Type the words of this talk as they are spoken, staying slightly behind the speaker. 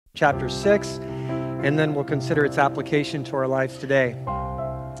chapter 6, and then we'll consider its application to our lives today.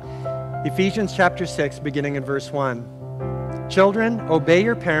 Ephesians chapter 6, beginning in verse 1. Children, obey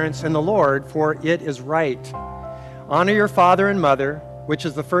your parents in the Lord, for it is right. Honor your father and mother, which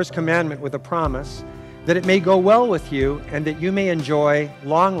is the first commandment with a promise, that it may go well with you and that you may enjoy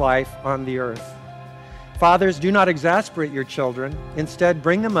long life on the earth. Fathers, do not exasperate your children. Instead,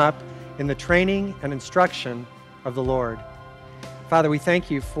 bring them up in the training and instruction of the Lord. Father, we thank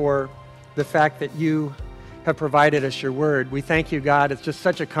you for the fact that you have provided us your word. We thank you, God. It's just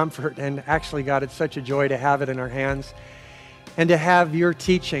such a comfort, and actually, God, it's such a joy to have it in our hands and to have your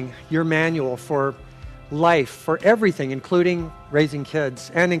teaching, your manual for life, for everything, including raising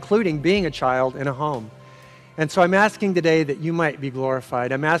kids and including being a child in a home. And so I'm asking today that you might be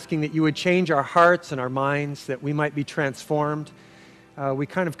glorified. I'm asking that you would change our hearts and our minds, that we might be transformed. We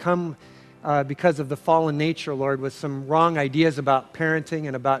kind of come because of the fallen nature, Lord, with some wrong ideas about parenting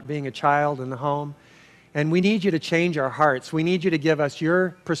and about being a child in the home. And we need you to change our hearts. We need you to give us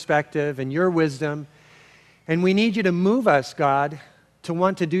your perspective and your wisdom. And we need you to move us, God, to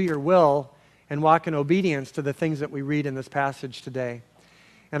want to do your will and walk in obedience to the things that we read in this passage today.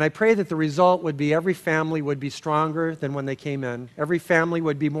 And I pray that the result would be every family would be stronger than when they came in. Every family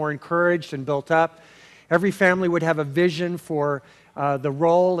would be more encouraged and built up. Every family would have a vision for the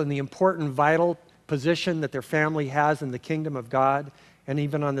role and the important, vital position that their family has in the kingdom of God and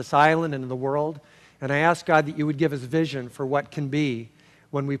even on this island and in the world. And I ask, God, that you would give us vision for what can be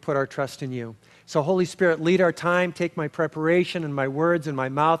when we put our trust in you. So, Holy Spirit, lead our time. Take my preparation and my words and my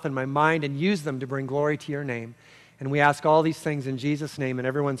mouth and my mind and use them to bring glory to your name. And we ask all these things in Jesus' name. And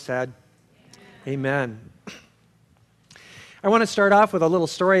everyone said, Amen. I want to start off with a little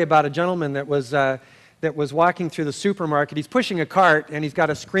story about a gentleman that was walking through the supermarket. He's pushing a cart, and he's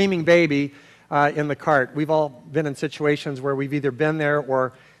got a screaming baby in the cart. We've all been in situations where we've either been there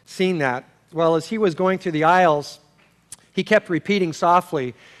or seen that. Well, as he was going through the aisles, he kept repeating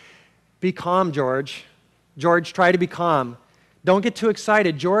softly, "Be calm, George. George, try to be calm. Don't get too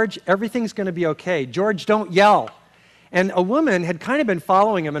excited. George, everything's going to be okay. George, don't yell." And a woman had kind of been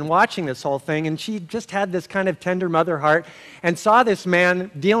following him and watching this whole thing, and she just had this kind of tender mother heart and saw this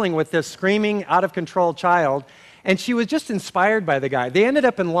man dealing with this screaming, out-of-control child, and she was just inspired by the guy. They ended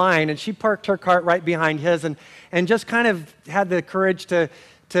up in line, and she parked her cart right behind his and just kind of had the courage to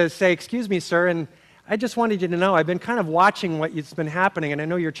say, "Excuse me, sir, and I just wanted you to know I've been kind of watching what's been happening, and I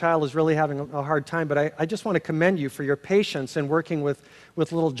know your child is really having a hard time, but I just want to commend you for your patience in working with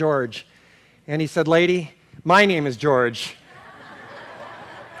little George." And he said, "Lady, my name is George."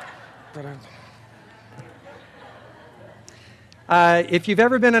 If you've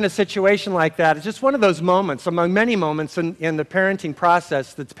ever been in a situation like that, it's just one of those moments among many moments in the parenting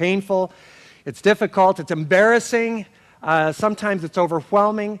process that's painful, it's difficult, it's embarrassing, sometimes it's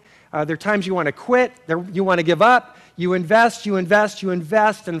overwhelming. There are times you want to quit, you want to give up, you invest,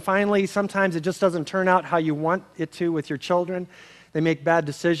 and finally sometimes it just doesn't turn out how you want it to with your children. They make bad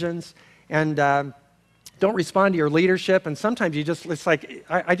decisions and don't respond to your leadership, and sometimes it's like,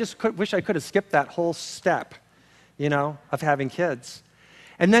 I just wish I could have skipped that whole step, of having kids.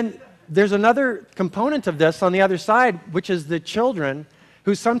 And then there's another component of this on the other side, which is the children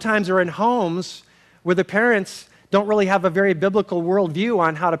who sometimes are in homes where the parents don't really have a very biblical worldview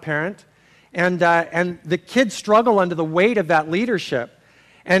on how to parent, and the kids struggle under the weight of that leadership.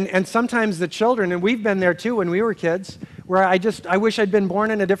 And sometimes the children, and we've been there too when we were kids, where I wish I'd been born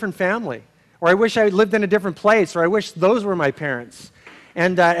in a different family, or I wish I lived in a different place, or I wish those were my parents.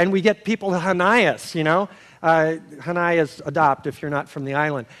 And we get people Hanayas, Hanayas adopt if you're not from the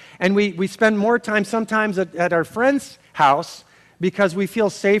island. And we spend more time sometimes at our friend's house because we feel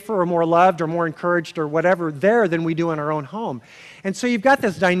safer or more loved or more encouraged or whatever there than we do in our own home. And so you've got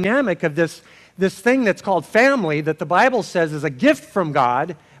this dynamic of this thing that's called family that the Bible says is a gift from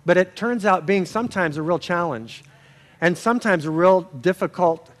God, but it turns out being sometimes a real challenge and sometimes a real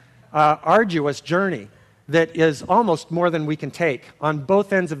difficult, arduous journey that is almost more than we can take on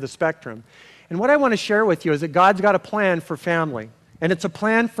both ends of the spectrum. And what I want to share with you is that God's got a plan for family, and it's a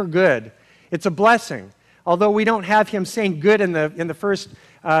plan for good. It's a blessing. Although we don't have him saying good in the first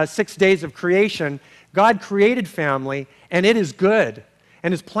 6 days of creation, God created family, and it is good,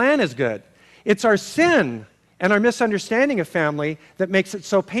 and his plan is good. It's our sin and our misunderstanding of family that makes it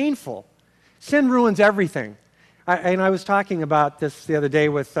so painful. Sin ruins everything. I was talking about this the other day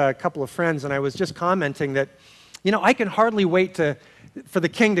with a couple of friends, and I was just commenting that, I can hardly wait for the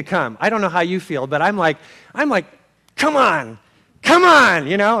king to come. I don't know how you feel, but I'm like, come on,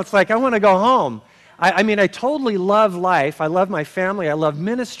 it's like I want to go home. I totally love life. I love my family. I love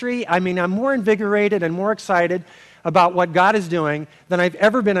ministry. I'm more invigorated and more excited about what God is doing than I've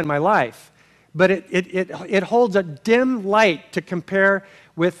ever been in my life. But it holds a dim light to compare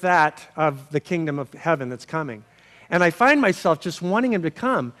with that of the kingdom of heaven that's coming. And I find myself just wanting him to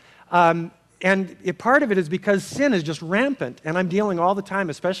come. Part of it is because sin is just rampant. And I'm dealing all the time,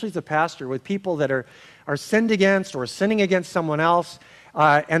 especially as a pastor, with people that are sinned against or sinning against someone else.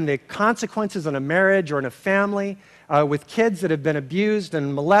 And the consequences in a marriage or in a family, with kids that have been abused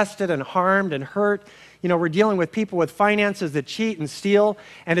and molested and harmed and hurt. You know, we're dealing with people with finances that cheat and steal,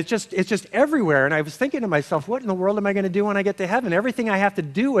 and it's just everywhere. And I was thinking to myself, what in the world am I going to do when I get to heaven? Everything I have to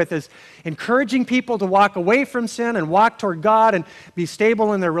do with is encouraging people to walk away from sin and walk toward God and be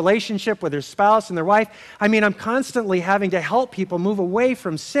stable in their relationship with their spouse and their wife. I mean, I'm constantly having to help people move away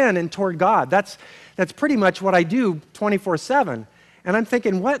from sin and toward God. That's pretty much what I do 24/7. And I'm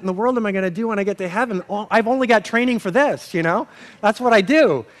thinking, what in the world am I going to do when I get to heaven? Oh, I've only got training for this, you know? That's what I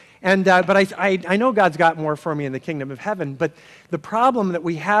do. But I know God's got more for me in the kingdom of heaven. But the problem that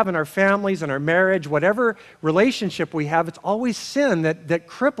we have in our families and our marriage, whatever relationship we have, it's always sin that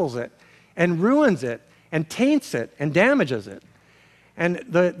cripples it and ruins it and taints it and damages it. And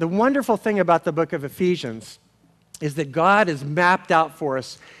the wonderful thing about the book of Ephesians is that God has mapped out for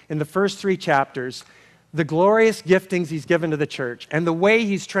us in the first 3 chapters the glorious giftings he's given to the church and the way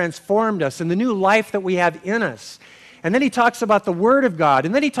he's transformed us and the new life that we have in us. And then he talks about the Word of God.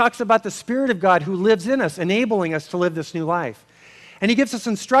 And then he talks about the Spirit of God who lives in us, enabling us to live this new life. And he gives us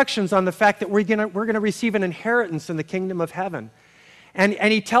instructions on the fact that we're going to receive an inheritance in the kingdom of heaven. And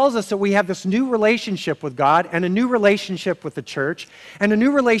he tells us that we have this new relationship with God and a new relationship with the church and a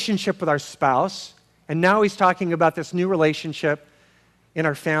new relationship with our spouse. And now he's talking about this new relationship in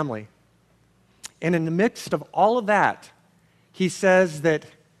our family. And in the midst of all of that, he says that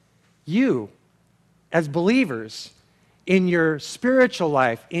you, as believers, in your spiritual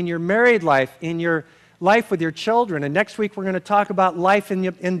life, in your married life, in your life with your children, and next week we're going to talk about life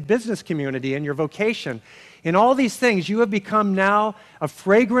in business community, in your vocation. In all these things, you have become now a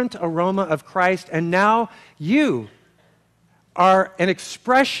fragrant aroma of Christ, and now you are an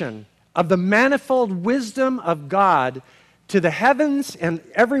expression of the manifold wisdom of God to the heavens and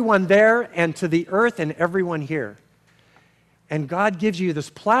everyone there, and to the earth and everyone here. And God gives you this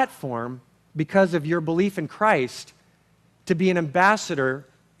platform because of your belief in Christ to be an ambassador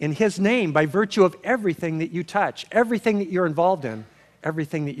in his name by virtue of everything that you touch, everything that you're involved in,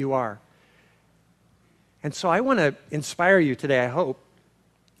 everything that you are. And so I want to inspire you today, I hope,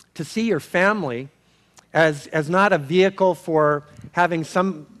 to see your family as not a vehicle for having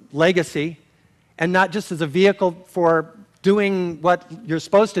some legacy, and not just as a vehicle for doing what you're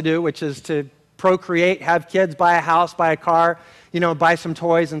supposed to do, which is to procreate, have kids, buy a house, buy a car, buy some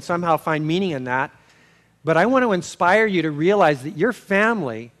toys, and somehow find meaning in that. But I want to inspire you to realize that your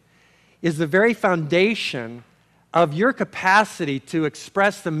family is the very foundation of your capacity to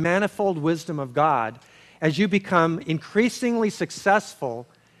express the manifold wisdom of God as you become increasingly successful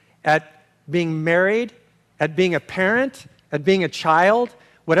at being married, at being a parent, at being a child,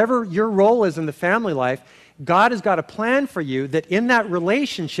 whatever your role is in the family life. God has got a plan for you that in that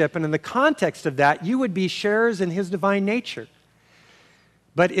relationship and in the context of that, you would be sharers in his divine nature.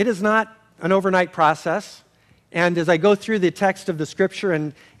 But it is not an overnight process. And as I go through the text of the scripture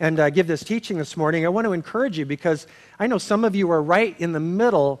and give this teaching this morning, I want to encourage you because I know some of you are right in the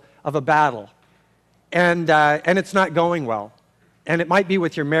middle of a battle. And it's not going well. And it might be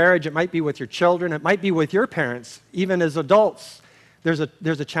with your marriage, it might be with your children, it might be with your parents. Even as adults, there's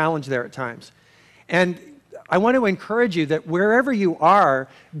a challenge there at times. And I want to encourage you that wherever you are,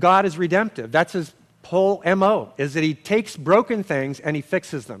 God is redemptive. That's his whole MO, is that he takes broken things and he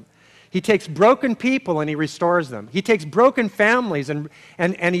fixes them. He takes broken people and he restores them. He takes broken families and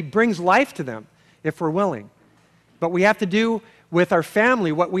he brings life to them if we're willing. But we have to do with our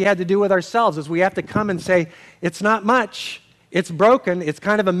family what we had to do with ourselves, is we have to come and say, it's not much, it's broken, it's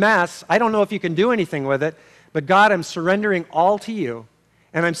kind of a mess, I don't know if you can do anything with it, but God, I'm surrendering all to you.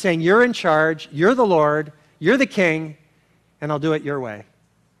 And I'm saying, you're in charge, you're the Lord, you're the King, and I'll do it your way.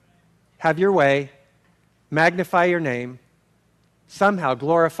 Have your way, magnify your name, somehow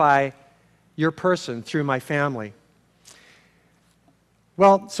glorify your person through my family.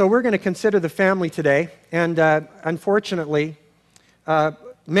 Well, so we're going to consider the family today, and unfortunately,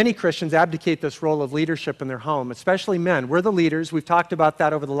 many Christians abdicate this role of leadership in their home, especially men. We're the leaders. We've talked about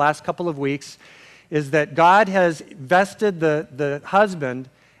that over the last couple of weeks, is that God has vested the husband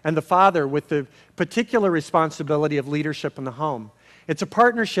and the father with the particular responsibility of leadership in the home. It's a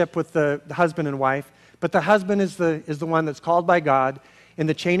partnership with the husband and wife, but the husband is the one that's called by God in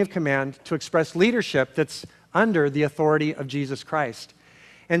the chain of command to express leadership that's under the authority of Jesus Christ.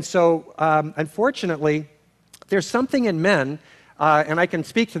 And so, unfortunately, There's something in men, and I can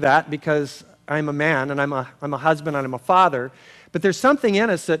speak to that because I'm a man, and I'm a husband, and I'm a father, but there's something in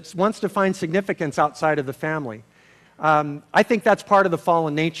us that wants to find significance outside of the family. I think that's part of the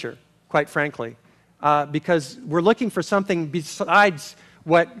fallen nature, quite frankly, because we're looking for something besides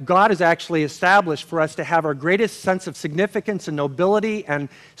what God has actually established for us to have our greatest sense of significance and nobility and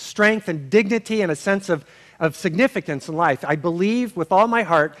strength and dignity and a sense of significance in life. I believe with all my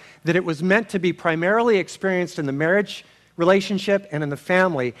heart that it was meant to be primarily experienced in the marriage relationship and in the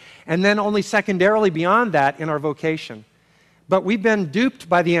family, and then only secondarily beyond that in our vocation. But we've been duped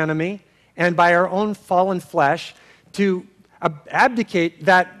by the enemy and by our own fallen flesh to abdicate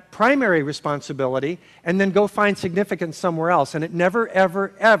that primary responsibility and then go find significance somewhere else. And it never,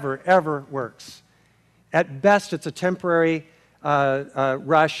 ever, ever, ever works. At best, it's a temporary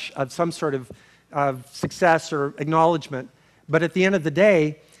rush of some sort of success or acknowledgement. But at the end of the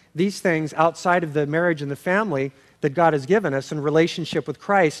day, these things outside of the marriage and the family that God has given us in relationship with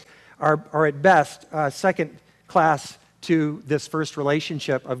Christ are at best second class to this first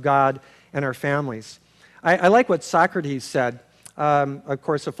relationship of God and our families. I like what Socrates said, of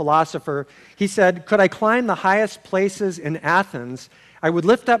course, a philosopher. He said, "Could I climb the highest places in Athens, I would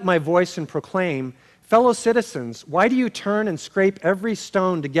lift up my voice and proclaim, 'Fellow citizens, why do you turn and scrape every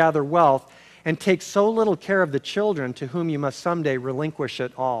stone to gather wealth and take so little care of the children to whom you must someday relinquish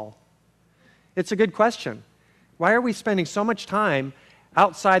it all?'" It's a good question. Why are we spending so much time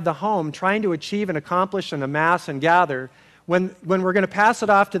outside the home trying to achieve and accomplish and amass and gather when we're going to pass it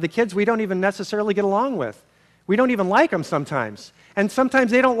off to the kids we don't even necessarily get along with? We don't even like them sometimes. And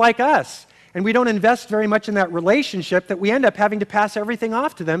sometimes they don't like us. And we don't invest very much in that relationship that we end up having to pass everything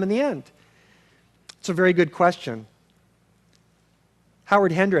off to them in the end. It's a very good question.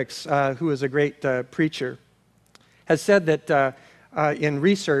 Howard Hendricks, who is a great preacher, has said that in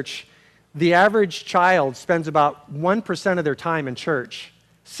research, the average child spends about 1% of their time in church,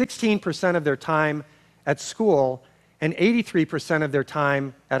 16% of their time at school, and 83% of their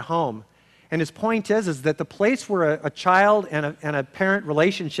time at home. And his point is that the place where a child and a parent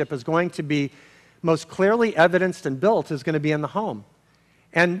relationship is going to be most clearly evidenced and built is going to be in the home.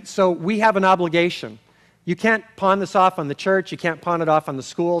 And so we have an obligation. You can't pawn this off on the church. You can't pawn it off on the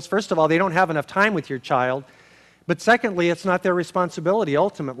schools. First of all, they don't have enough time with your child. But secondly, it's not their responsibility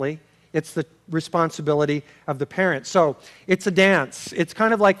ultimately. It's the responsibility of the parent. So it's a dance. It's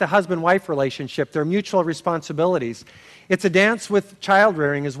kind of like the husband-wife relationship. They're mutual responsibilities. It's a dance with child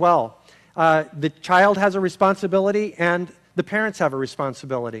rearing as well. The child has a responsibility and the parents have a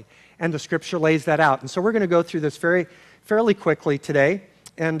responsibility. And the scripture lays that out. And so we're going to go through this fairly quickly today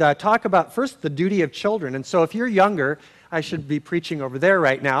and talk about first the duty of children. And so if you're younger, I should be preaching over there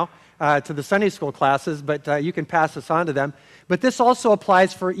right now to the Sunday school classes, but you can pass this on to them. But this also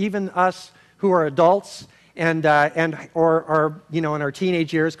applies for even us who are adults or in our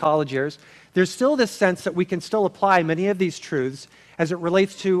teenage years, college years. There's still this sense that we can still apply many of these truths as it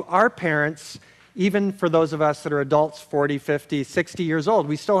relates to our parents, even for those of us that are adults 40, 50, 60 years old.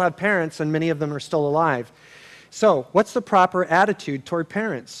 We still have parents, and many of them are still alive. So what's the proper attitude toward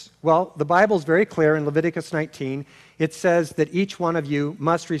parents? Well, the Bible's very clear in Leviticus 19. It says that each one of you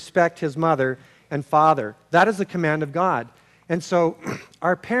must respect his mother and father. That is the command of God. And so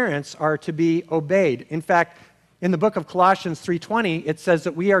our parents are to be obeyed. In fact, in the book of Colossians 3:20, it says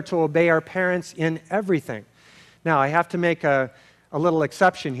that we are to obey our parents in everything. Now, I have to make a little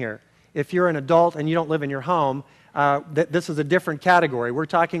exception here. If you're an adult and you don't live in your home, this is a different category. We're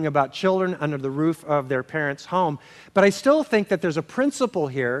talking about children under the roof of their parents' home. But I still think that there's a principle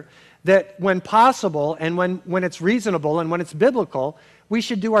here that when possible and when it's reasonable and when it's biblical, we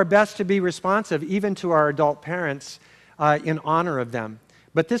should do our best to be responsive even to our adult parents in honor of them.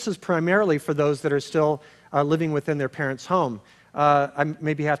 But this is primarily for those that are still living within their parents' home. I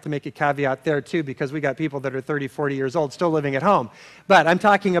maybe have to make a caveat there too, because we got people that are 30, 40 years old still living at home. But I'm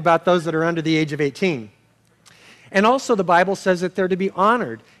talking about those that are under the age of 18. And also the Bible says that they're to be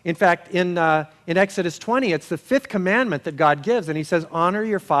honored. In fact, in Exodus 20, it's the 5th commandment that God gives, and he says, honor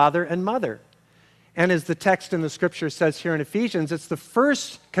your father and mother. And as the text in the scripture says here in Ephesians, it's the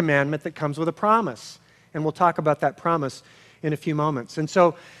first commandment that comes with a promise. And we'll talk about that promise in a few moments. And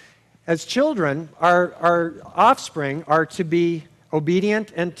so as children, our offspring are to be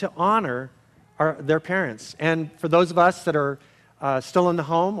obedient and to honor their parents. And for those of us that are still in the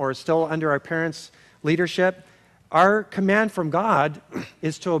home or still under our parents' leadership, our command from God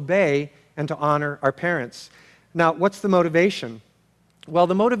is to obey and to honor our parents. Now, what's the motivation? Well,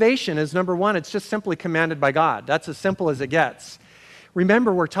 the motivation is, number one, it's just simply commanded by God. That's as simple as it gets.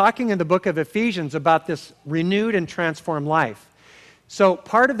 Remember, we're talking in the book of Ephesians about this renewed and transformed life. So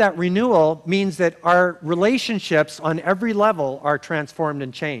part of that renewal means that our relationships on every level are transformed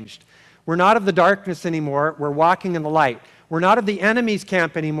and changed. We're not of the darkness anymore. We're walking in the light. We're not of the enemy's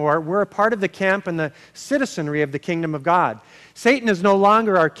camp anymore. We're a part of the camp and the citizenry of the kingdom of God. Satan is no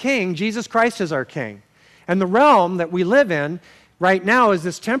longer our king. Jesus Christ is our king. And the realm that we live in right now is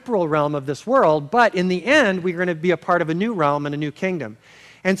this temporal realm of this world, but in the end, we're going to be a part of a new realm and a new kingdom.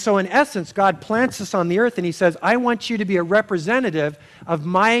 And so in essence, God plants us on the earth and he says, I want you to be a representative of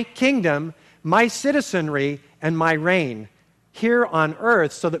my kingdom, my citizenry, and my reign here on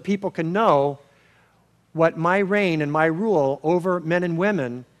earth so that people can know what my reign and my rule over men and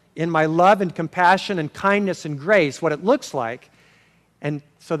women in my love and compassion and kindness and grace, what it looks like, and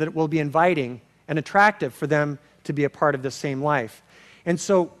so that it will be inviting and attractive for them to be a part of the same life. And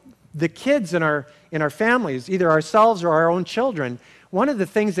so the kids in our families, either ourselves or our own children, one of the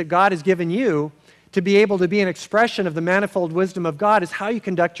things that God has given you to be able to be an expression of the manifold wisdom of God is how you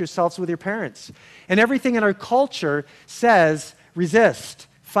conduct yourselves with your parents. And everything in our culture says resist,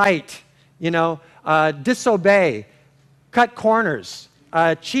 fight, disobey, cut corners,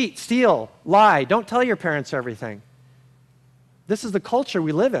 cheat, steal, lie. Don't tell your parents everything. This is the culture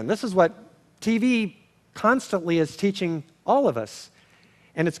we live in. This is what TV constantly is teaching all of us.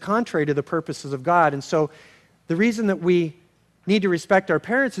 And it's contrary to the purposes of God. And so the reason that we need to respect our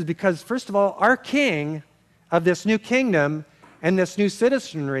parents is because, first of all, our king of this new kingdom and this new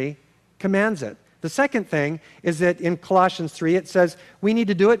citizenry commands it. The second thing is that in Colossians 3, it says we need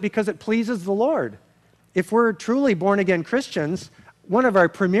to do it because it pleases the Lord. If we're truly born-again Christians, one of our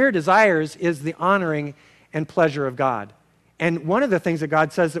premier desires is the honoring and pleasure of God. And one of the things that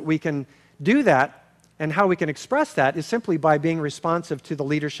God says that we can do that and how we can express that is simply by being responsive to the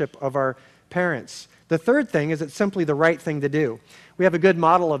leadership of our parents. The third thing is it's simply the right thing to do. We have a good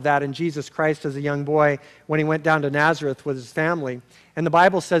model of that in Jesus Christ as a young boy when he went down to Nazareth with his family. And the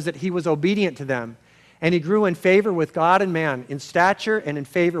Bible says that he was obedient to them. And he grew in favor with God and man, in stature and in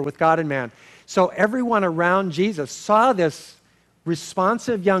favor with God and man. So everyone around Jesus saw this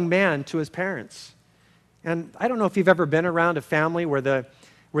responsive young man to his parents. And I don't know if you've ever been around a family where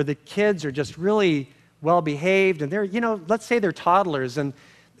the kids are just really well behaved and they're, let's say they're toddlers and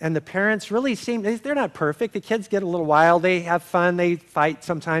the parents really they're not perfect. The kids get a little wild. They have fun. They fight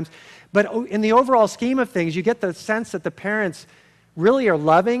sometimes. But in the overall scheme of things, you get the sense that the parents really are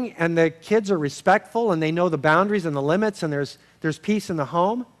loving and the kids are respectful and they know the boundaries and the limits and there's peace in the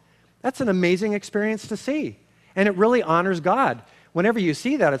home. That's an amazing experience to see. And it really honors God. Whenever you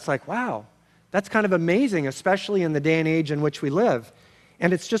see that, it's like, wow, that's kind of amazing, especially in the day and age in which we live.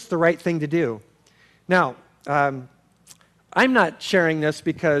 And it's just the right thing to do. Now, I'm not sharing this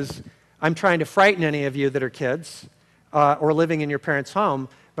because I'm trying to frighten any of you that are kids or living in your parents' home,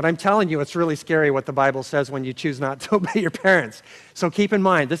 but I'm telling you it's really scary what the Bible says when you choose not to obey your parents. So keep in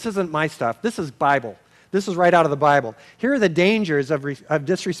mind, this isn't my stuff. This is Bible. This is right out of the Bible. Here are the dangers of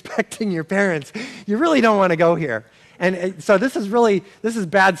disrespecting your parents. You really don't want to go here. And so this is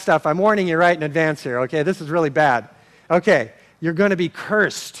bad stuff. I'm warning you right in advance here, okay? This is really bad. Okay, you're going to be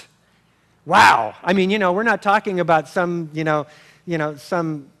cursed. Wow. I mean, we're not talking about some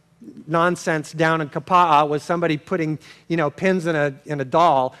nonsense down in Kapa'a with somebody putting, pins in a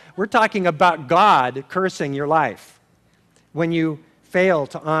doll. We're talking about God cursing your life when you fail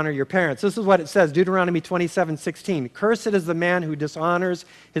to honor your parents. This is what it says, Deuteronomy 27:16. Cursed is the man who dishonors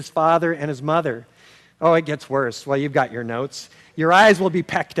his father and his mother. Oh, it gets worse. Well, you've got your notes. Your eyes will be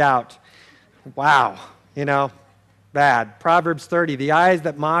pecked out. Wow. Bad. Proverbs 30, the eyes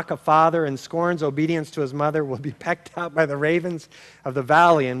that mock a father and scorns obedience to his mother will be pecked out by the ravens of the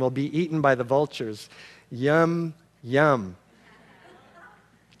valley and will be eaten by the vultures. Yum, yum.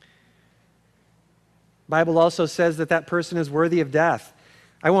 Bible also says that person is worthy of death.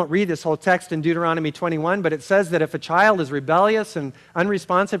 I won't read this whole text in Deuteronomy 21, but it says that if a child is rebellious and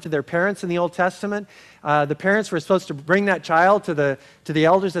unresponsive to their parents in the Old Testament, the parents were supposed to bring that child to the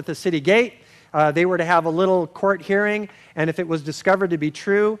elders at the city gate. They were to have a little court hearing, and if it was discovered to be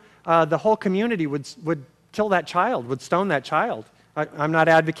true, the whole community would kill that child, would stone that child. I'm not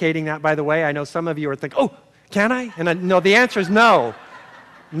advocating that, by the way. I know some of you are thinking, oh, can I? And no, the answer is no.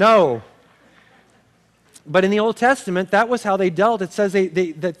 No. But in the Old Testament, that was how they dealt. It says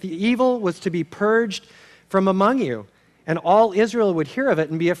that the evil was to be purged from among you, and all Israel would hear of it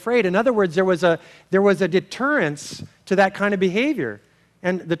and be afraid. In other words, there was a deterrence to that kind of behavior.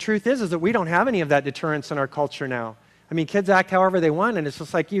 And the truth is that we don't have any of that deterrence in our culture now. I mean, kids act however they want, and it's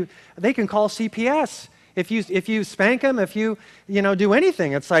just like they can call CPS If you spank them, if you do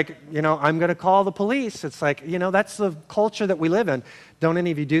anything, it's like, I'm going to call the police. It's like, that's the culture that we live in. Don't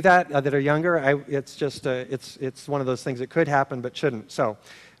any of you do that that are younger? It's just, it's one of those things that could happen but shouldn't. So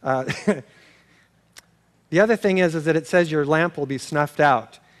the other thing is that it says your lamp will be snuffed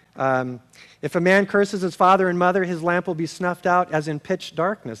out. If a man curses his father and mother, his lamp will be snuffed out as in pitch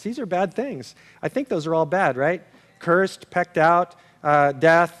darkness. These are bad things. I think those are all bad, right? Cursed, pecked out,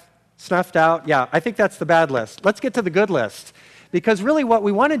 death, snuffed out. Yeah, I think that's the bad list. Let's get to the good list. Because really what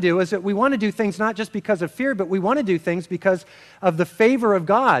we want to do is that we want to do things not just because of fear, but we want to do things because of the favor of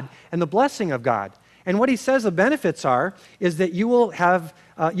God and the blessing of God. And what he says the benefits are is that you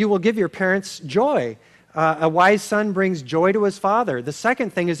will give your parents joy. A wise son brings joy to his father. The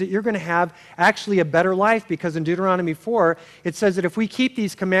second thing is that you're going to have actually a better life, because in Deuteronomy 4, it says that if we keep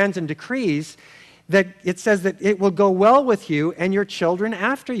these commands and decrees, that it says that it will go well with you and your children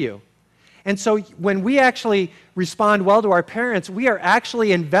after you. And so when we actually respond well to our parents, we are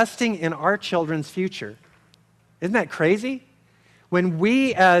actually investing in our children's future. Isn't that crazy? When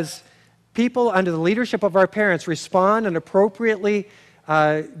we as people under the leadership of our parents respond and appropriately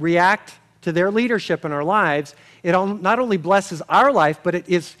react to their leadership in our lives, it not only blesses our life, but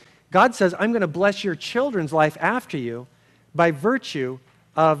God says, I'm going to bless your children's life after you by virtue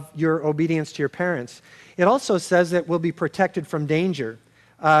of your obedience to your parents. It also says that we'll be protected from danger.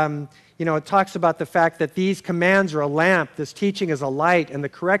 It talks about the fact that these commands are a lamp, this teaching is a light, and the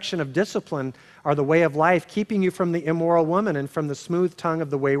correction of discipline are the way of life, keeping you from the immoral woman and from the smooth tongue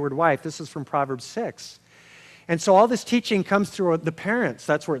of the wayward wife. This is from Proverbs 6. And so all this teaching comes through the parents.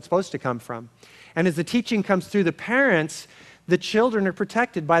 That's where it's supposed to come from. And as the teaching comes through the parents, the children are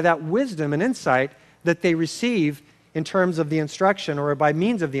protected by that wisdom and insight that they receive in terms of the instruction or by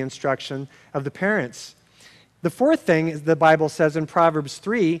means of the instruction of the parents. The fourth thing the Bible says in Proverbs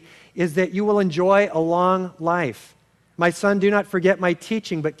 3 is that you will enjoy a long life. My son, do not forget my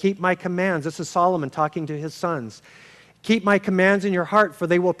teaching, but keep my commands. This is Solomon talking to his sons. Keep my commands in your heart, for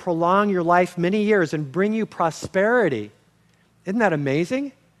they will prolong your life many years and bring you prosperity. Isn't that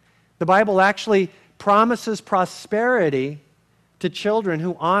amazing? The Bible actually promises prosperity to children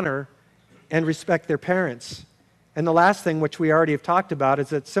who honor and respect their parents. And the last thing, which we already have talked about,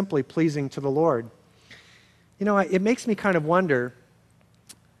 is it's simply pleasing to the Lord. It makes me kind of wonder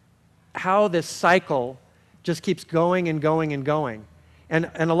how this cycle just keeps going and going and going. And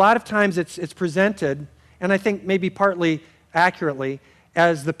a lot of times it's presented, and I think maybe partly accurately,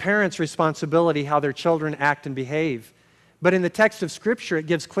 as the parents' responsibility how their children act and behave. But in the text of Scripture, it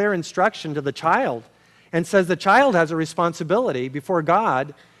gives clear instruction to the child and says the child has a responsibility before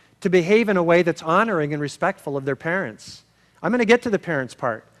God to behave in a way that's honoring and respectful of their parents. I'm going to get to the parents'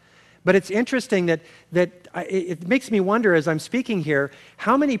 part. But it's interesting that it makes me wonder as I'm speaking here,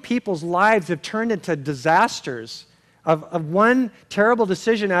 how many people's lives have turned into disasters of one terrible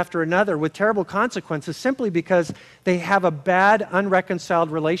decision after another with terrible consequences simply because they have a bad,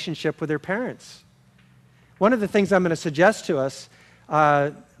 unreconciled relationship with their parents. One of the things I'm going to suggest to us,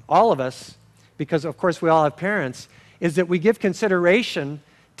 all of us, because of course we all have parents, is that we give consideration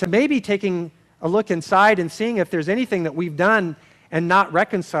to maybe taking a look inside and seeing if there's anything that we've done and not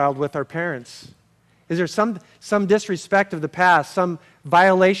reconciled with our parents. Is there some disrespect of the past, some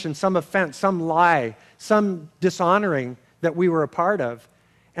violation, some offense, some lie, some dishonoring that we were a part of?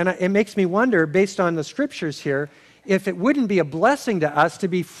 And it makes me wonder, based on the Scriptures here, if it wouldn't be a blessing to us to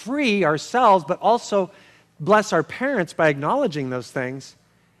be free ourselves, but also bless our parents by acknowledging those things.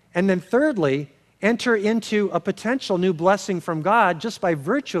 And then thirdly, enter into a potential new blessing from God just by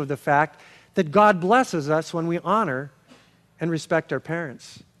virtue of the fact that God blesses us when we honor and respect our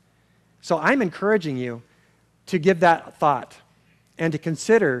parents. So I'm encouraging you to give that thought and to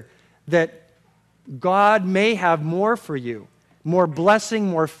consider that God may have more for you, more blessing,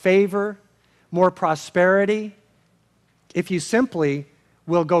 more favor, more prosperity, if you simply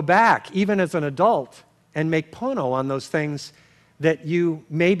will go back, even as an adult, and make pono on those things that you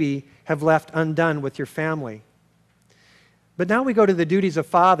maybe have left undone with your family. But now we go to the duties of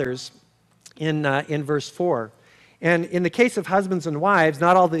fathers in verse 4. And in the case of husbands and wives,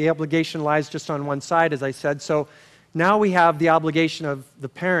 not all the obligation lies just on one side, as I said. So now we have the obligation of the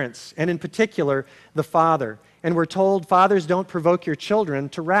parents, and in particular, the father. And we're told, fathers, don't provoke your children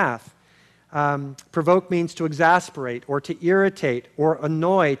to wrath. Provoke means to exasperate or to irritate or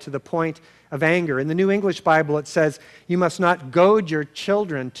annoy to the point of anger. In the New English Bible, it says, you must not goad your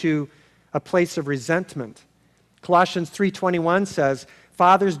children to a place of resentment. Colossians 3:21 says,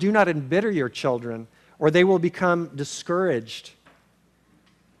 fathers, do not embitter your children, or they will become discouraged.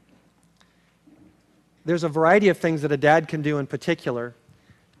 There's a variety of things that a dad can do in particular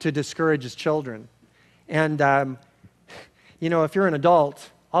to discourage his children. And, if you're an adult,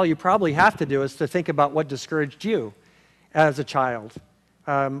 all you probably have to do is to think about what discouraged you as a child.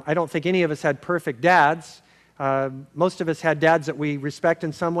 I don't think any of us had perfect dads. Most of us had dads that we respect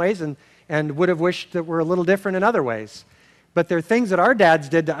in some ways and would have wished that were a little different in other ways. But there are things that our dads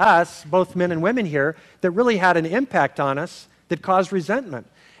did to us, both men and women here, that really had an impact on us that caused resentment.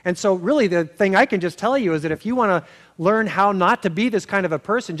 And so really the thing I can just tell you is that if you want to learn how not to be this kind of a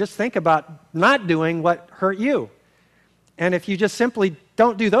person, just think about not doing what hurt you. And if you just simply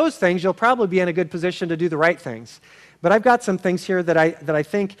don't do those things, you'll probably be in a good position to do the right things. But I've got some things here that I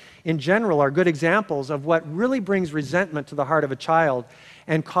think in general are good examples of what really brings resentment to the heart of a child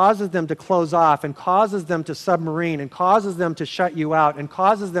and causes them to close off and causes them to submarine and causes them to shut you out and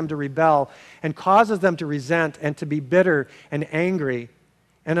causes them to rebel and causes them to resent and to be bitter and angry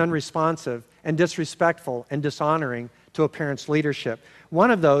and unresponsive and disrespectful and dishonoring to a parent's leadership. One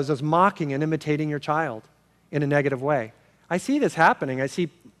of those is mocking and imitating your child in a negative way. I see this happening. I see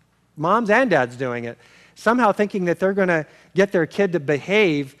moms and dads doing it, somehow thinking that they're going to get their kid to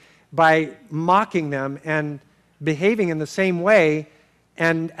behave by mocking them and behaving in the same way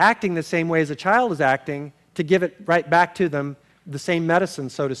and acting the same way as a child is acting to give it right back to them, the same medicine,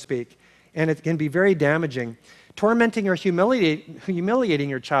 so to speak. And it can be very damaging. Tormenting or humiliating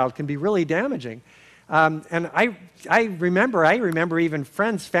your child can be really damaging. And I remember even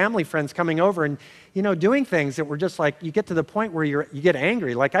family friends coming over and, doing things that were just like, you get to the point where you get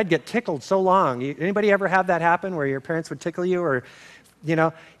angry. Like I'd get tickled so long. Anybody ever have that happen where your parents would tickle you or,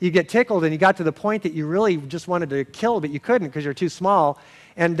 you get tickled and you got to the point that you really just wanted to kill, but you couldn't because you're too small.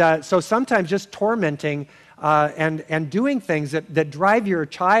 And so sometimes just tormenting and doing things that drive your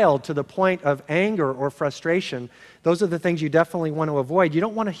child to the point of anger or frustration, those are the things you definitely want to avoid. You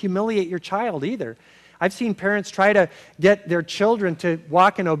don't want to humiliate your child either. I've seen parents try to get their children to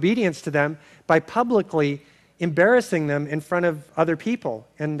walk in obedience to them by publicly embarrassing them in front of other people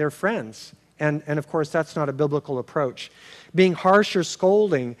and their friends. And of course, that's not a biblical approach. Being harsh or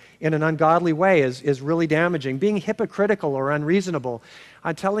scolding in an ungodly way is really damaging. Being hypocritical or unreasonable.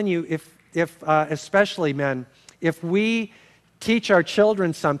 I'm telling you, if especially men, if we teach our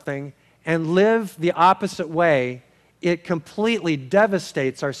children something and live the opposite way, it completely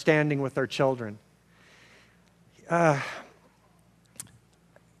devastates our standing with our children. I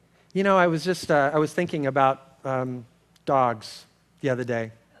was thinking about dogs the other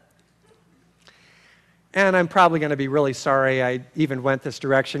day. And I'm probably going to be really sorry I even went this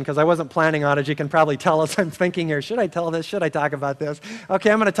direction because I wasn't planning on it. You can probably tell as I'm thinking here, should I tell this? Should I talk about this? Okay,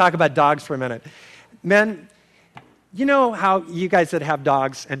 I'm going to talk about dogs for a minute. Men, you know how you guys that have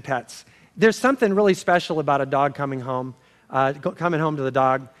dogs and pets, there's something really special about a dog coming home to the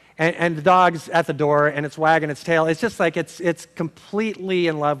dog, and the dog's at the door and it's wagging its tail. It's just like it's completely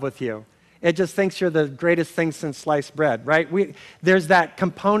in love with you. It just thinks you're the greatest thing since sliced bread, right? There's that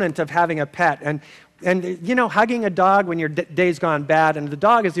component of having a pet. And hugging a dog when your day's gone bad, and the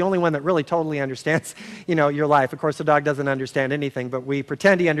dog is the only one that really totally understands, your life. Of course, the dog doesn't understand anything, but we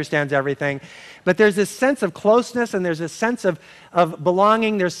pretend he understands everything. But there's this sense of closeness, and there's this sense of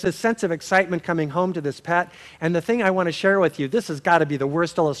belonging. There's this sense of excitement coming home to this pet. And the thing I want to share with you, this has got to be the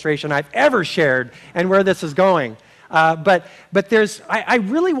worst illustration I've ever shared, and where this is going. But I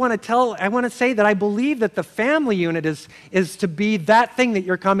really want to say that I believe that the family unit is to be that thing that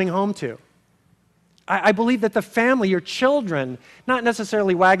you're coming home to. I believe that the family, your children, not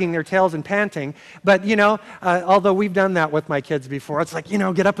necessarily wagging their tails and panting, but, although we've done that with my kids before, it's like,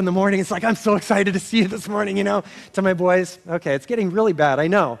 get up in the morning, it's like, I'm so excited to see you this morning, to my boys. Okay, it's getting really bad, I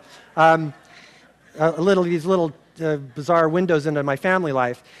know. These little bizarre windows into my family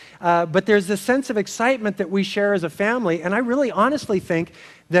life. But there's this sense of excitement that we share as a family, and I really honestly think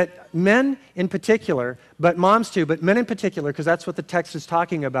that men in particular, but moms too, but men in particular, because that's what the text is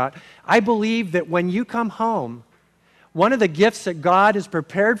talking about, I believe that when you come home, one of the gifts that God has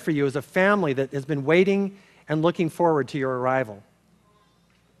prepared for you is a family that has been waiting and looking forward to your arrival.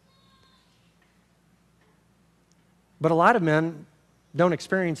 But a lot of men don't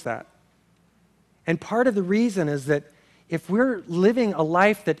experience that. And part of the reason is that if we're living a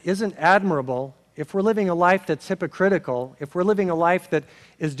life that isn't admirable, if we're living a life that's hypocritical, if we're living a life that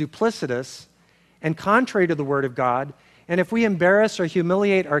is duplicitous and contrary to the Word of God, and if we embarrass or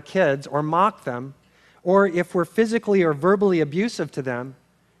humiliate our kids or mock them, or if we're physically or verbally abusive to them,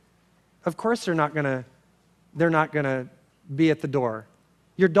 of course they're not going to be at the door.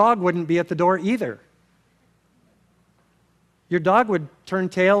 Your dog wouldn't be at the door either. Your dog would turn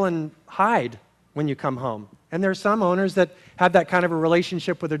tail and hide when you come home. And there are some owners that have that kind of a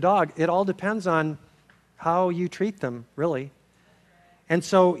relationship with their dog. It all depends on how you treat them, really. And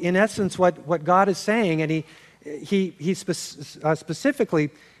so, in essence, what God is saying, and he specifically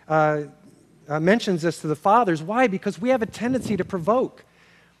mentions this to the fathers. Why? Because we have a tendency to provoke.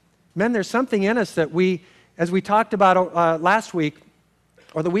 Men, there's something in us that we, as we talked about last week,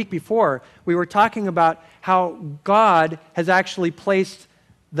 or the week before, we were talking about how God has actually placed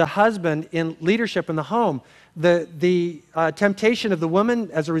the husband in leadership in the home. The temptation of the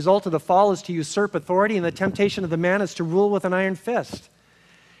woman as a result of the fall is to usurp authority, and the temptation of the man is to rule with an iron fist.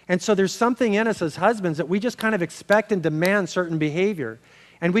 And so there's something in us as husbands that we just kind of expect and demand certain behavior.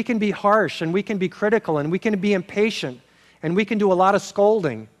 And we can be harsh, and we can be critical, and we can be impatient, and we can do a lot of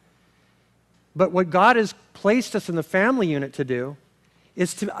scolding. But what God has placed us in the family unit to do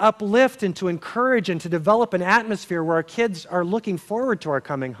is to uplift and to encourage and to develop an atmosphere where our kids are looking forward to our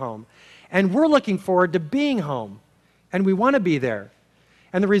coming home. And we're looking forward to being home, and we want to be there.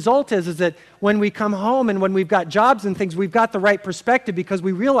 And the result is that when we come home and when we've got jobs and things, we've got the right perspective because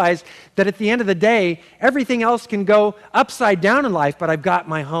we realize that at the end of the day, everything else can go upside down in life, but I've got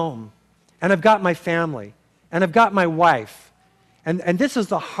my home, and I've got my family, and I've got my wife. And this is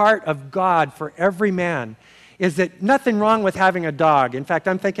the heart of God for every man, is that nothing wrong with having a dog. In fact,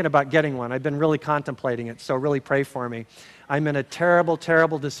 I'm thinking about getting one. I've been really contemplating it, so really pray for me. I'm in a terrible,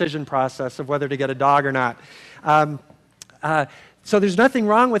 terrible decision process of whether to get a dog or not. So there's nothing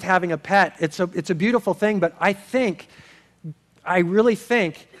wrong with having a pet. It's a beautiful thing, but I really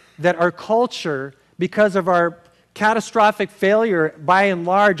think that our culture, because of our catastrophic failure by and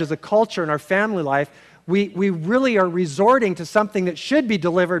large as a culture in our family life, we really are resorting to something that should be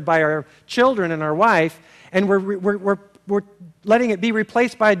delivered by our children and our wife, and we're letting it be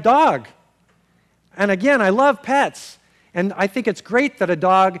replaced by a dog. And again, I love pets. And I think it's great that a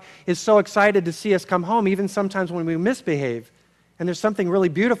dog is so excited to see us come home, even sometimes when we misbehave. And there's something really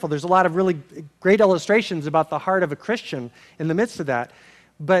beautiful. There's a lot of really great illustrations about the heart of a Christian in the midst of that.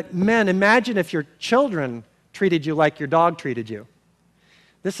 But men, imagine if your children treated you like your dog treated you.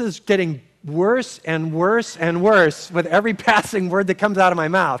 This is getting worse and worse and worse with every passing word that comes out of my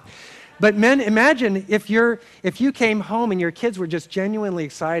mouth. But men, imagine if you came home and your kids were just genuinely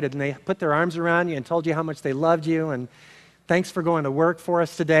excited and they put their arms around you and told you how much they loved you and thanks for going to work for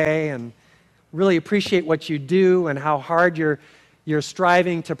us today and really appreciate what you do and how hard you're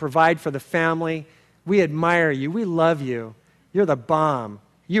striving to provide for the family. We admire you. We love you. You're the bomb.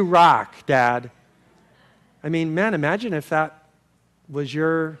 You rock, Dad. I mean, man, imagine if that was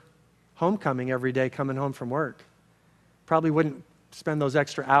your homecoming every day coming home from work. Probably wouldn't spend those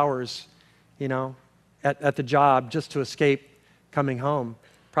extra hours, at the job just to escape coming home.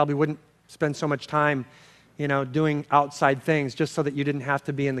 Probably wouldn't spend so much time, doing outside things just so that you didn't have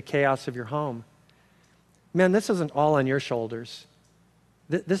to be in the chaos of your home. Man, this isn't all on your shoulders.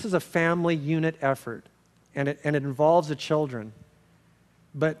 This is a family unit effort, and it involves the children.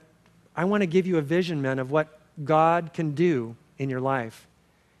 But I want to give you a vision, men, of what God can do in your life.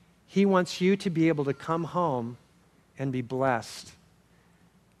 He wants you to be able to come home and be blessed.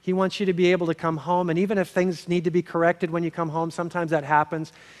 He wants you to be able to come home, and even if things need to be corrected when you come home, sometimes that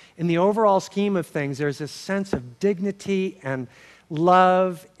happens. In the overall scheme of things, there's this sense of dignity and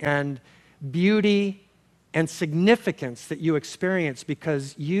love and beauty and significance that you experience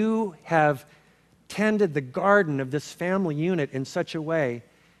because you have tended the garden of this family unit in such a way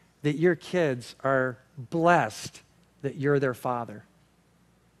that your kids are blessed that you're their father.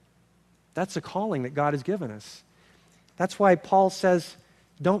 That's a calling that God has given us. That's why Paul says,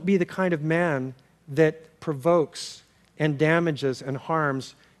 don't be the kind of man that provokes and damages and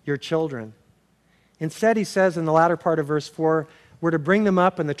harms your children. Instead, he says in the latter part of verse 4, we're to bring them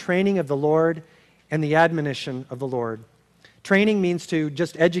up in the training of the Lord and the admonition of the Lord. Training means to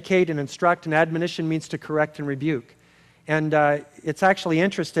just educate and instruct, and admonition means to correct and rebuke. And it's actually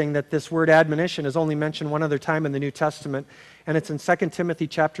interesting that this word admonition is only mentioned one other time in the New Testament, and it's in 2 Timothy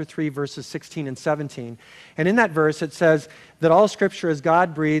chapter 3, verses 16 and 17. And in that verse, it says that all Scripture is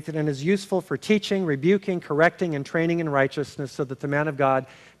God-breathed and is useful for teaching, rebuking, correcting, and training in righteousness so that the man of God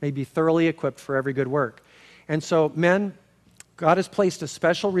may be thoroughly equipped for every good work. And so, men, God has placed a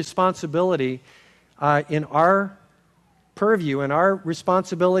special responsibility in our purview, in our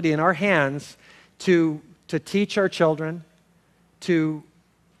responsibility, in our hands to teach our children, to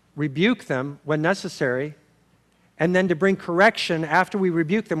rebuke them when necessary, and then to bring correction after we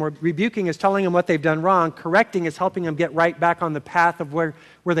rebuke them. Rebuking is telling them what they've done wrong. Correcting is helping them get right back on the path of where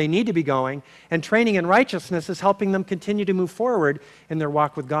they need to be going. And training in righteousness is helping them continue to move forward in their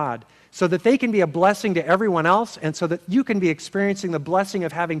walk with God so that they can be a blessing to everyone else and so that you can be experiencing the blessing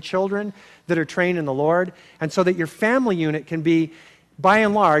of having children that are trained in the Lord and so that your family unit can be, by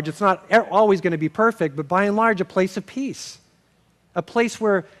and large, it's not always going to be perfect, but by and large, a place of peace. a place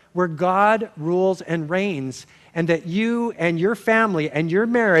where God rules and reigns, and that you and your family and your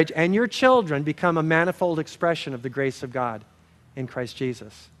marriage and your children become a manifold expression of the grace of God in Christ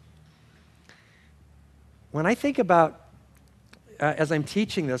Jesus. When I think about, as I'm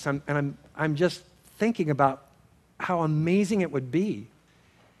teaching this, I'm just thinking about how amazing it would be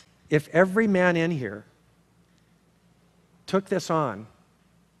if every man in here took this on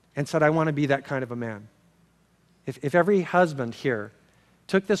and said, I want to be that kind of a man. If every husband here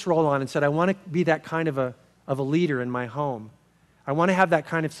took this role on and said, I want to be that kind of a leader in my home. I want to have that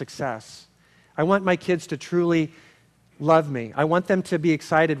kind of success. I want my kids to truly love me. I want them to be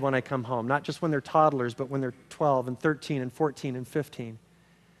excited when I come home, not just when they're toddlers, but when they're 12 and 13 and 14 and 15.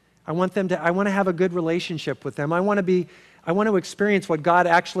 I want to have a good relationship with them. I want to experience what God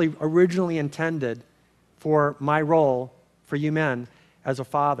actually originally intended for my role for you men as a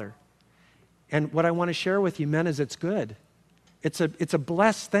father. And what I want to share with you men is it's good. It's a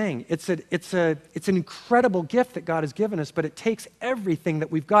blessed thing. It's an incredible gift that God has given us, but it takes everything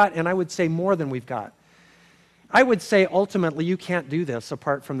that we've got, and I would say more than we've got. I would say ultimately you can't do this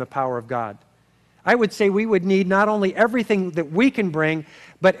apart from the power of God. I would say we would need not only everything that we can bring,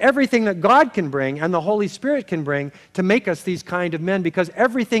 but everything that God can bring and the Holy Spirit can bring to make us these kind of men, because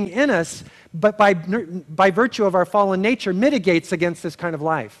everything in us, but by virtue of our fallen nature, mitigates against this kind of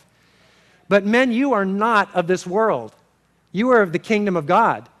life. But men, you are not of this world. You are of the kingdom of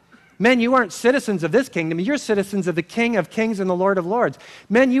God. Men, you aren't citizens of this kingdom. You're citizens of the King of Kings and the Lord of Lords.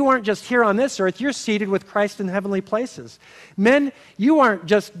 Men, you aren't just here on this earth. You're seated with Christ in heavenly places. Men, you aren't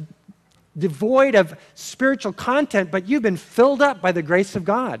just devoid of spiritual content, but you've been filled up by the grace of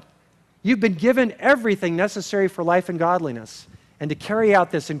God. You've been given everything necessary for life and godliness, and to carry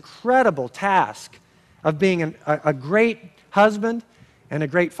out this incredible task of being a great husband and a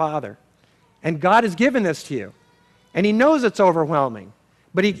great father. And God has given this to you. And He knows it's overwhelming,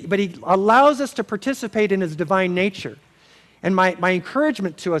 but he allows us to participate in His divine nature. And my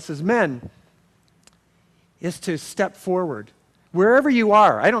encouragement to us as men is to step forward. Wherever you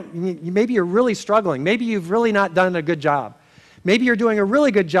are, maybe you're really struggling. Maybe you've really not done a good job. Maybe you're doing a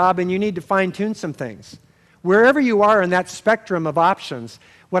really good job and you need to fine-tune some things. Wherever you are in that spectrum of options,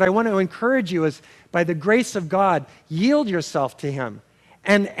 what I want to encourage you is, by the grace of God, yield yourself to Him.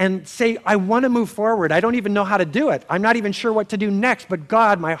 And say, I want to move forward. I don't even know how to do it. I'm not even sure what to do next, but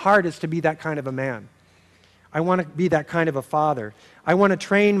God, my heart is to be that kind of a man. I want to be that kind of a father. I want to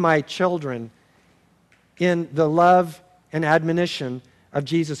train my children in the love and admonition of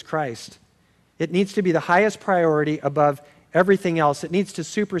Jesus Christ. It needs to be the highest priority above everything else. It needs to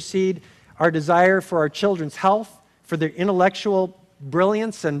supersede our desire for our children's health, for their intellectual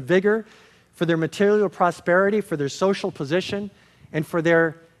brilliance and vigor, for their material prosperity, for their social position, and for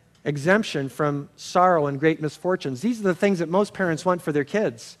their exemption from sorrow and great misfortunes. These are the things that most parents want for their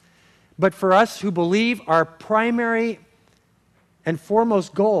kids. But for us who believe, our primary and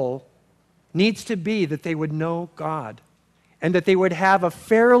foremost goal needs to be that they would know God, and that they would have a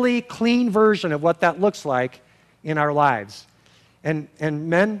fairly clean version of what that looks like in our lives. And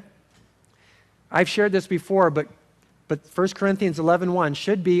men, I've shared this before, but 1 Corinthians 11:1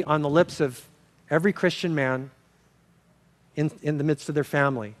 should be on the lips of every Christian man in the midst of their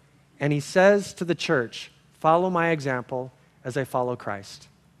family. And he says to the church, follow my example as I follow Christ.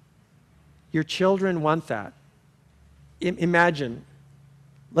 Your children want that. Imagine,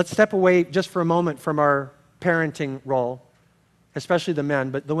 let's step away just for a moment from our parenting role, especially the men,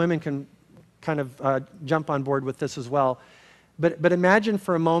 but the women can kind of jump on board with this as well. But imagine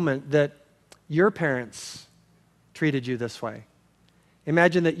for a moment that your parents treated you this way.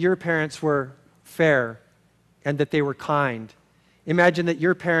 Imagine that your parents were fair and that they were kind. Imagine that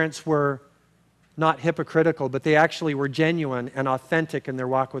your parents were not hypocritical, but they actually were genuine and authentic in their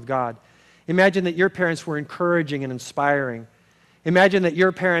walk with God. Imagine that your parents were encouraging and inspiring. Imagine that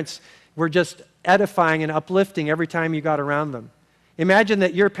your parents were just edifying and uplifting every time you got around them. Imagine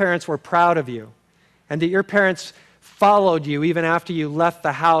that your parents were proud of you, and that your parents followed you even after you left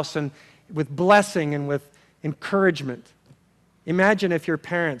the house, and with blessing and with encouragement. Imagine if your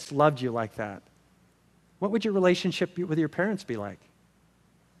parents loved you like that. What would your relationship with your parents be like?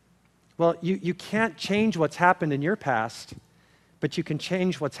 Well, you can't change what's happened in your past, but you can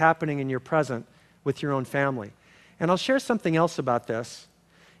change what's happening in your present with your own family. And I'll share something else about this,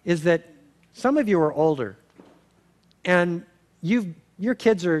 is that some of you are older, and you've got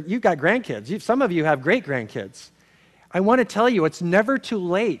grandkids. Some of you have great-grandkids. I want to tell you, it's never too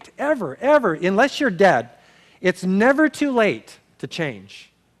late, ever, unless you're dead, it's never too late to change.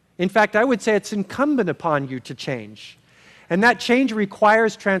 In fact, I would say it's incumbent upon you to change. And that change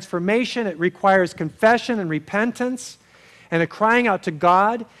requires transformation, it requires confession and repentance, and a crying out to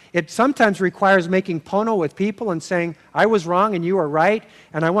God. It sometimes requires making pono with people and saying, I was wrong and you are right,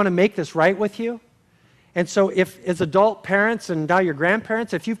 and I want to make this right with you. And so if, as adult parents and now your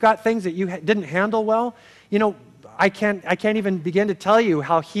grandparents, if you've got things that you didn't handle well, I can't even begin to tell you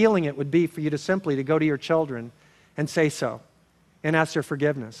how healing it would be for you to simply to go to your children and say so and ask their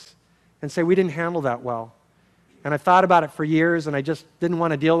forgiveness and say, we didn't handle that well. And I thought about it for years, and I just didn't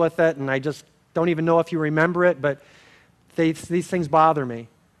want to deal with it, and I just don't even know if you remember it, but these things bother me.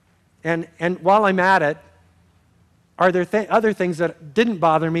 And while I'm at it, are there other things that didn't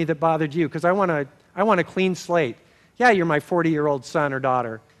bother me that bothered you? Because I want a clean slate. Yeah, you're my 40-year-old son or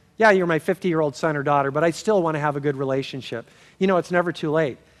daughter. Yeah, you're my 50-year-old son or daughter, but I still want to have a good relationship. It's never too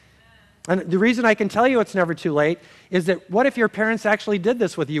late. And the reason I can tell you it's never too late is that what if your parents actually did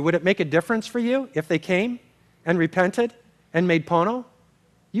this with you? Would it make a difference for you if they came and repented and made pono?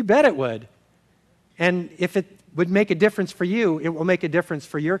 You bet it would. And if it would make a difference for you, it will make a difference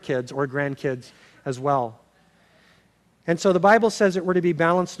for your kids or grandkids as well. And so the Bible says that we're to be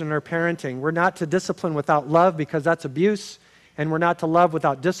balanced in our parenting. We're not to discipline without love because that's abuse, and we're not to love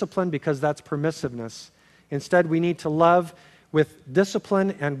without discipline because that's permissiveness. Instead, we need to love with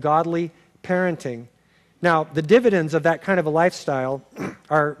discipline and godly parenting. Now, the dividends of that kind of a lifestyle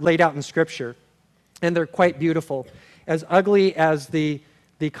are laid out in Scripture, and they're quite beautiful. As ugly as the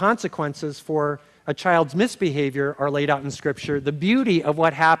consequences for a child's misbehavior are laid out in Scripture, the beauty of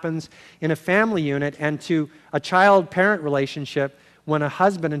what happens in a family unit and to a child-parent relationship when a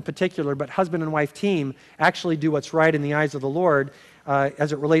husband in particular, but husband and wife team, actually do what's right in the eyes of the Lord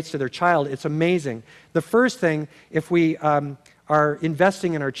as it relates to their child, it's amazing. The first thing, if we are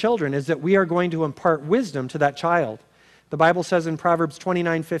investing in our children, is that we are going to impart wisdom to that child. The Bible says in Proverbs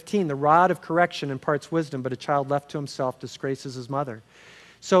 29:15, the rod of correction imparts wisdom, but a child left to himself disgraces his mother.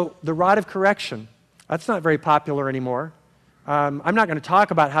 So the rod of correction, that's not very popular anymore. I'm not going to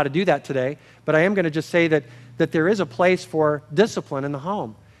talk about how to do that today, but I am going to just say that there is a place for discipline in the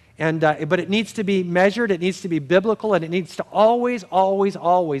home. But it needs to be measured, it needs to be biblical, and it needs to always, always,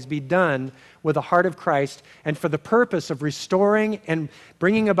 always be done with the heart of Christ and for the purpose of restoring and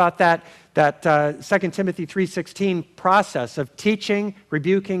bringing about that 2 Timothy 3:16 process of teaching,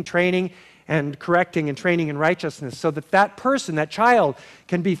 rebuking, training, and correcting and training in righteousness so that person, that child,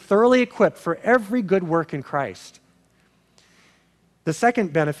 can be thoroughly equipped for every good work in Christ. The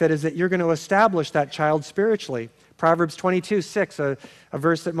second benefit is that you're going to establish that child spiritually. Proverbs 22:6, a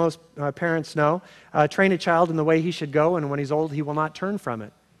verse that most parents know, train a child in the way he should go, and when he's old, he will not turn from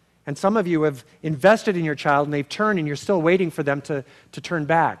it. And some of you have invested in your child, and they've turned, and you're still waiting for them to turn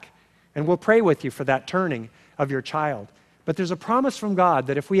back. And we'll pray with you for that turning of your child. But there's a promise from God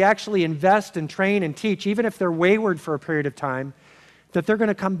that if we actually invest and train and teach, even if they're wayward for a period of time, that they're going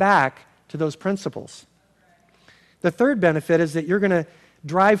to come back to those principles. The third benefit is that you're going to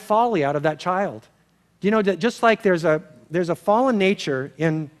drive folly out of that child. Do you know that just like there's a fallen nature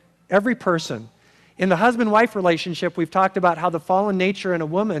in every person, in the husband-wife relationship, we've talked about how the fallen nature in a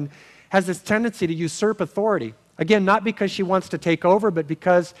woman has this tendency to usurp authority. Again, not because she wants to take over, but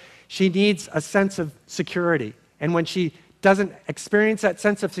because she needs a sense of security. And when she doesn't experience that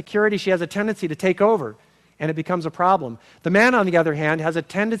sense of security, she has a tendency to take over, and it becomes a problem. The man, on the other hand, has a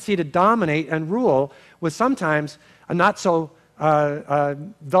tendency to dominate and rule with sometimes a not so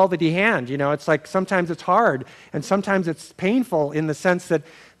velvety hand. It's like sometimes it's hard, and sometimes it's painful in the sense that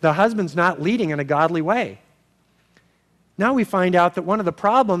the husband's not leading in a godly way. Now we find out that one of the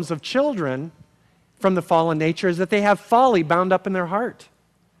problems of children from the fallen nature is that they have folly bound up in their heart.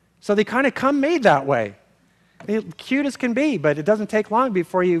 So they kind of come made that way. They're cute as can be, but it doesn't take long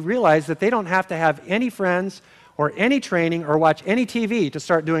before you realize that they don't have to have any friends or any training or watch any TV to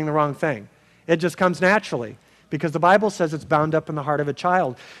start doing the wrong thing. It just comes naturally because the Bible says it's bound up in the heart of a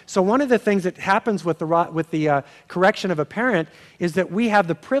child. So one of the things that happens with the correction of a parent is that we have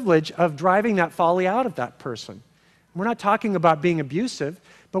the privilege of driving that folly out of that person. We're not talking about being abusive,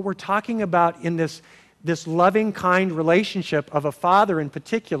 but we're talking about in this loving, kind relationship of a father in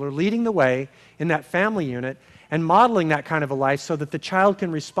particular leading the way in that family unit and modeling that kind of a life so that the child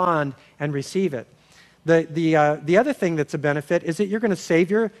can respond and receive it. The other thing that's a benefit is that you're going to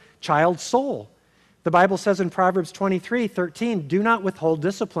save your child's soul. The Bible says in Proverbs 23:13, do not withhold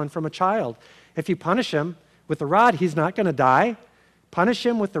discipline from a child. If you punish him with the rod, he's not going to die. Punish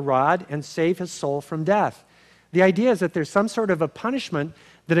him with the rod and save his soul from death. The idea is that there's some sort of a punishment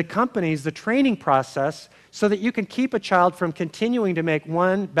that accompanies the training process so that you can keep a child from continuing to make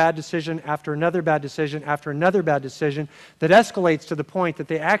one bad decision after another bad decision after another bad decision that escalates to the point that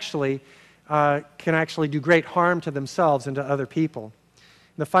they can actually do great harm to themselves and to other people.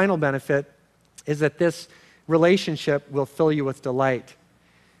 The final benefit is that this relationship will fill you with delight.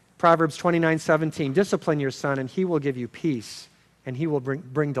 Proverbs 29:17, discipline your son and he will give you peace and he will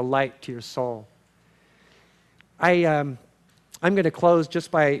bring delight to your soul. I'm going to close just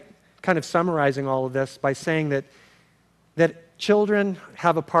by kind of summarizing all of this by saying that children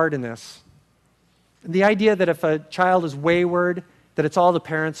have a part in this. The idea that if a child is wayward, that it's all the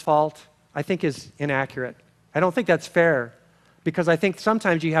parents' fault, I think is inaccurate. I don't think that's fair, because I think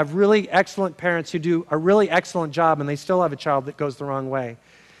sometimes you have really excellent parents who do a really excellent job and they still have a child that goes the wrong way.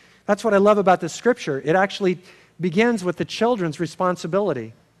 That's what I love about this scripture. It actually begins with the children's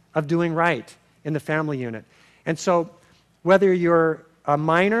responsibility of doing right in the family unit. And so whether you're a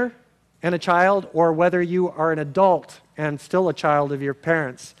minor and a child, or whether you are an adult and still a child of your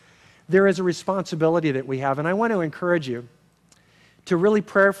parents, there is a responsibility that we have. And I want to encourage you to really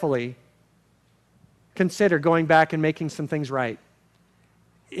prayerfully consider going back and making some things right.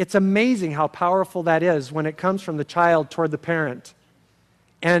 It's amazing how powerful that is when it comes from the child toward the parent.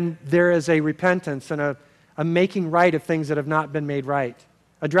 And there is a repentance and a making right of things that have not been made right,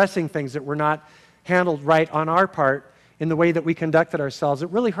 addressing things that were not handled right on our part in the way that we conducted ourselves. It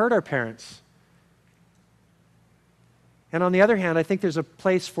really hurt our parents. And on the other hand, I think there's a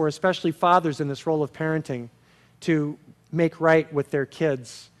place for especially fathers in this role of parenting to make right with their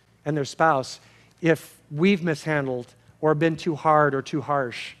kids and their spouse if we've mishandled or been too hard or too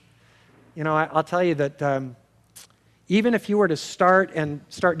harsh. You know, I'll tell you that even if you were to start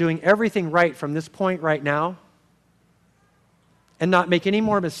doing everything right from this point right now and not make any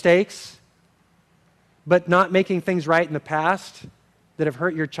more mistakes, but not making things right in the past that have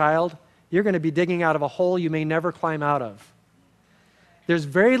hurt your child, you're going to be digging out of a hole you may never climb out of. There's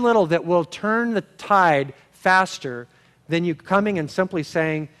very little that will turn the tide faster than you coming and simply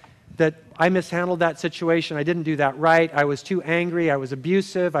saying that I mishandled that situation, I didn't do that right, I was too angry, I was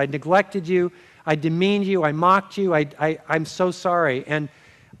abusive, I neglected you, I demeaned you, I mocked you, I'm so sorry, and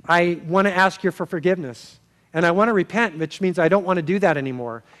I want to ask you for forgiveness. And I want to repent, which means I don't want to do that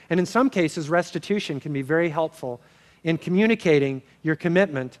anymore. And in some cases, restitution can be very helpful in communicating your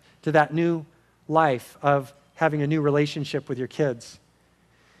commitment to that new life of having a new relationship with your kids.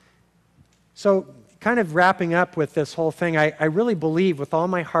 So, kind of wrapping up with this whole thing, I really believe with all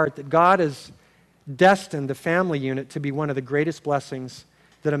my heart that God has destined the family unit to be one of the greatest blessings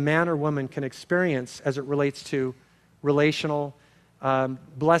that a man or woman can experience as it relates to relational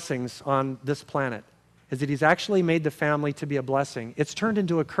blessings on this planet. Is that he's actually made the family to be a blessing. It's turned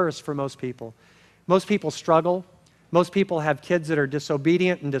into a curse for most people. Most people struggle. Most people have kids that are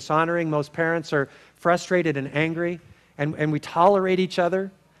disobedient and dishonoring. Most parents are frustrated and angry, and we tolerate each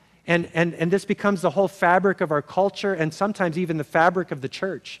other. And this becomes the whole fabric of our culture and sometimes even the fabric of the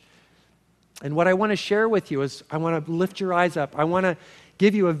church. And what I want to share with you is I want to lift your eyes up. I want to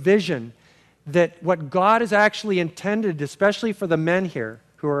give you a vision that what God has actually intended, especially for the men here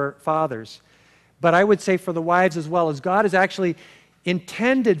who are fathers, but I would say for the wives as well, is God has actually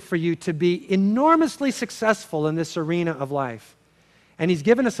intended for you to be enormously successful in this arena of life. And he's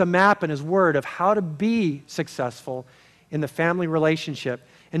given us a map in his word of how to be successful in the family relationship.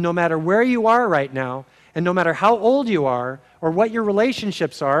 And no matter where you are right now, and no matter how old you are, or what your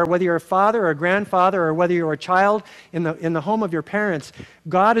relationships are, whether you're a father or a grandfather, or whether you're a child in the home of your parents,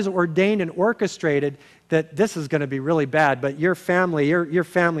 God has ordained and orchestrated that this is going to be really bad, but your family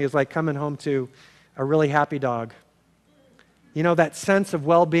is like coming home to a really happy dog. You know, that sense of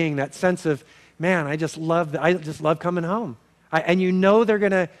well-being, that sense of, man, I just love coming home. And you know they're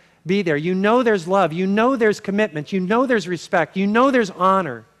going to be there. You know there's love. You know there's commitment. You know there's respect. You know there's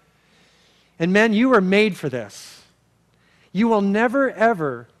honor. And men, you were made for this. You will never,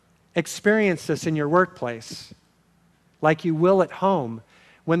 ever experience this in your workplace like you will at home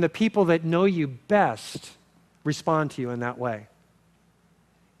when the people that know you best respond to you in that way.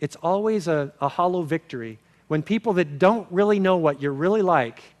 It's always a hollow victory when people that don't really know what you're really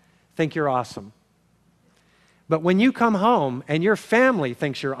like think you're awesome. But when you come home and your family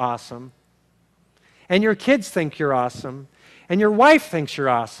thinks you're awesome, and your kids think you're awesome, and your wife thinks you're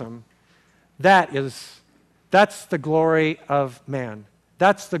awesome, that's the glory of man.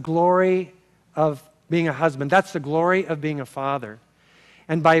 That's the glory of being a husband. That's the glory of being a father.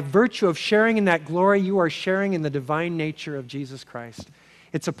 And by virtue of sharing in that glory, you are sharing in the divine nature of Jesus Christ.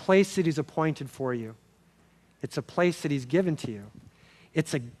 It's a place that he's appointed for you. It's a place that he's given to you.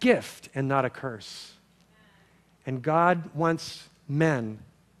 It's a gift and not a curse. And God wants men,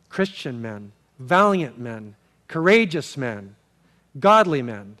 Christian men, valiant men, courageous men, godly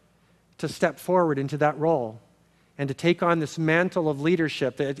men, to step forward into that role and to take on this mantle of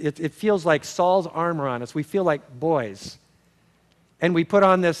leadership. It feels like Saul's armor on us. We feel like boys. And we put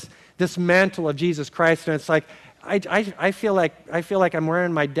on this this mantle of Jesus Christ, and it's like, I feel like I'm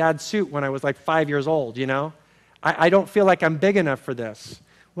wearing my dad's suit when I was like 5 years old, you know? I don't feel like I'm big enough for this.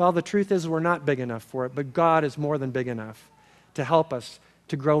 Well, the truth is we're not big enough for it, but God is more than big enough to help us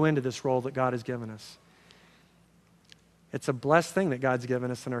to grow into this role that God has given us. It's a blessed thing that God's given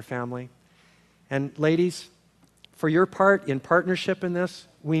us in our family. And ladies, for your part in partnership in this,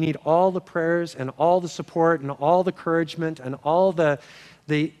 we need all the prayers and all the support and all the encouragement and all the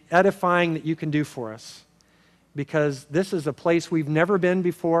edifying that you can do for us. Because this is a place we've never been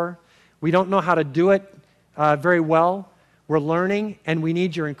before. We don't know how to do it very well. We're learning, and we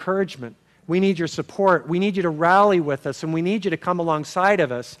need your encouragement. We need your support. We need you to rally with us, and we need you to come alongside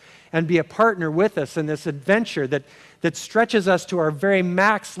of us and be a partner with us in this adventure that stretches us to our very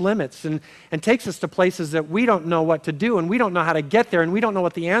max limits and takes us to places that we don't know what to do, and we don't know how to get there, and we don't know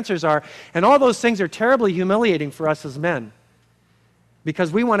what the answers are. And all those things are terribly humiliating for us as men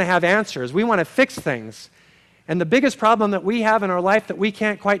because we want to have answers. We want to fix things. And the biggest problem that we have in our life that we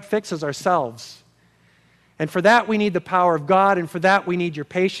can't quite fix is ourselves. And for that, we need the power of God, and for that, we need your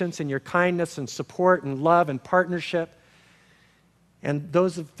patience and your kindness and support and love and partnership. And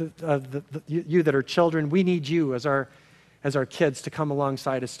those of you that are children, we need you as our kids to come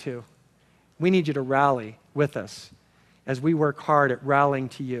alongside us too. We need you to rally with us as we work hard at rallying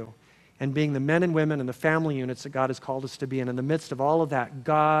to you and being the men and women and the family units that God has called us to be. And in the midst of all of that,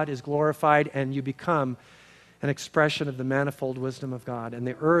 God is glorified, and you become an expression of the manifold wisdom of God. And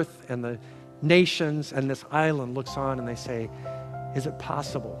the earth and the nations and this island looks on and they say, is it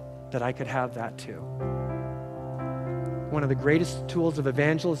possible that I could have that too? One of the greatest tools of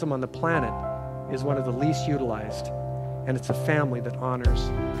evangelism on the planet is one of the least utilized, and it's a family that honors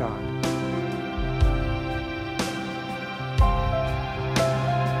God.